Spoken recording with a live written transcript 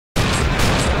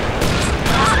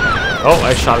Oh,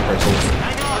 I shot a person.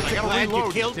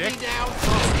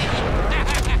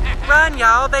 Run,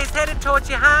 y'all. They's headed towards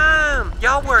your home.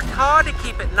 Y'all worked hard to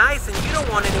keep it nice, and you don't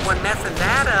want anyone messing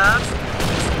that up.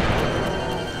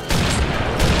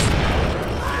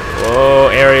 Whoa,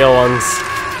 aerial ones.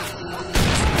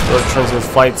 Bertrands with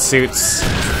flight suits.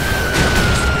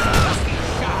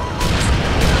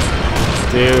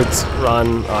 Dudes,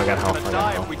 run. Oh, I got health. I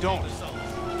got health.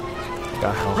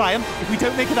 Got health. Ryan, if we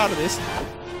don't make it out of this, I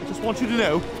just want you to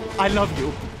know, I love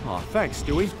you. Aw, thanks,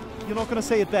 Stewie. You're not gonna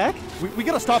say it back? We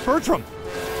gotta stop Bertram.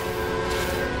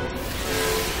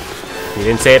 He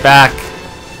didn't say it back.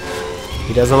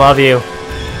 He doesn't love you.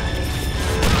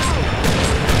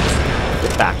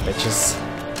 Get back, bitches.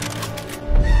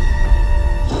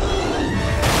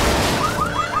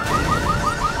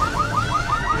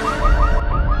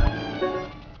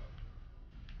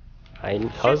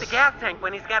 Shoot the gas tank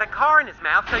when he's got a car in his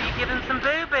mouth, so you give him some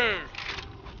boo-boos.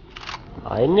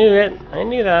 I knew it. I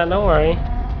knew that. Don't worry.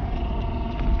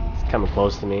 It's coming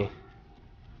close to me.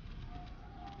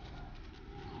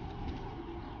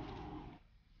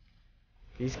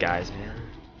 These guys, man.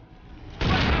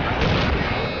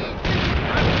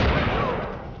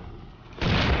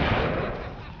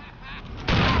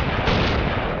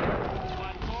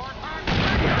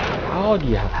 How do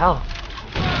you have health?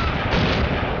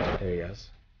 There he goes.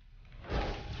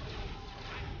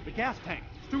 The gas tank.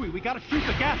 Stewie, we gotta shoot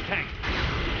the gas tank.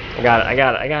 I got it. I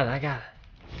got it. I got it. I got it.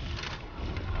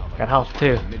 Got health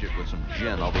too. Midget with some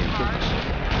gin. I'll be in business.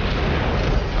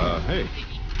 Hey.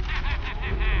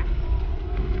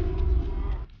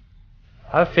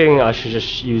 I have a feeling I should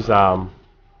just use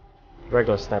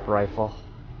regular sniper rifle.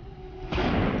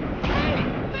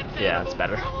 Yeah, it's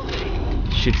better.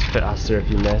 Shoots faster if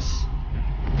you miss.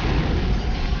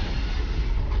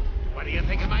 What do you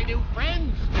think of my new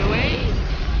friend, Stewie?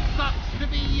 Sucks to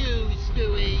be you,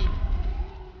 Stewie.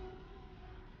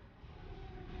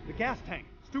 The gas tank.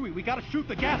 Stewie, we gotta shoot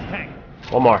the gas tank.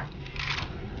 One more.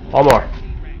 One more.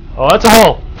 Oh, that's a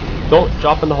hole! Don't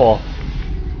drop in the hole.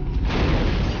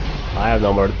 I have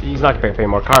no more. He's not gonna pick up any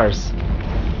more cars.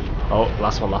 Oh,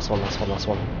 last one, last one, last one, last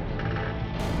one.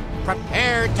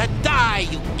 Prepare to die,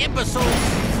 you imbeciles!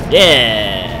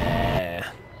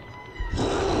 Yeah!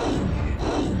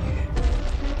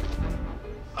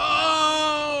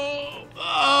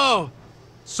 Oh!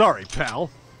 Sorry, pal.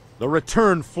 The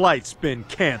return flight's been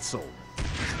canceled.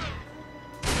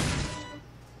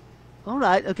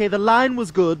 Alright, okay, the line was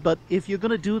good, but if you're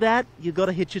gonna do that, you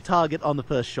gotta hit your target on the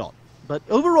first shot. But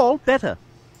overall, better.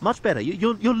 Much better.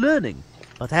 You're learning.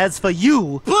 But as for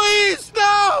you... Please,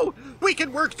 no! We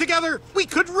can work together! We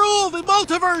could rule the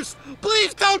multiverse!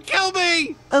 Please don't kill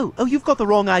me! Oh, you've got the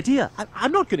wrong idea.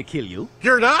 I'm not gonna kill you.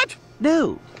 You're not?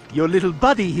 No, your little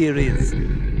buddy here is.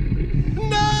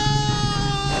 No!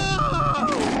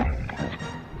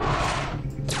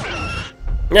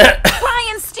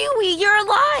 Brian, Stewie, you're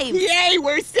alive! Yay,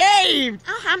 we're saved!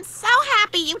 Oh, I'm so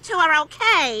happy you two are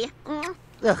okay.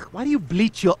 Ugh, why do you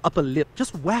bleach your upper lip?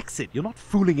 Just wax it. You're not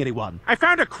fooling anyone. I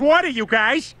found a quarter, you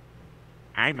guys!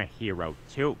 I'm a hero,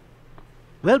 too.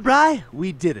 Well, Bri,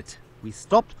 we did it. We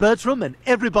stopped Bertram and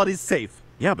everybody's safe.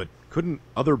 Yeah, but couldn't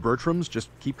other Bertrams just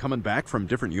keep coming back from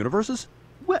different universes?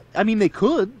 Well, I mean, they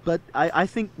could, but I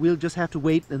think we'll just have to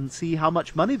wait and see how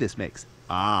much money this makes.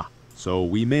 Ah, so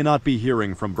we may not be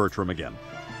hearing from Bertram again.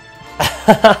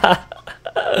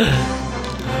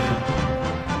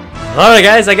 Alright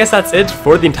guys, I guess that's it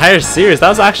for the entire series. That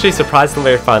was actually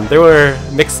surprisingly very fun. There were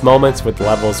mixed moments where the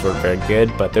levels were very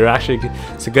good, but there were actually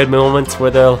some good moments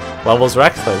where the levels were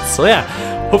excellent. So yeah,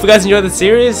 hope you guys enjoyed the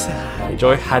series.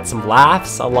 Had some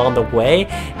laughs along the way,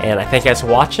 and I thank you guys for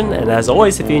watching. And as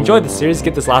always, if you enjoyed the series,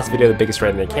 give this last video the biggest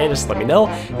rating you can. Just let me know.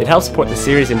 It helps support the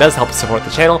series and does help support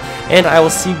the channel. And I will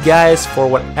see you guys for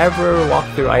whatever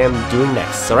walkthrough I am doing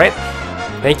next. Alright?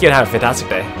 Thank you and have a fantastic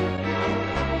day.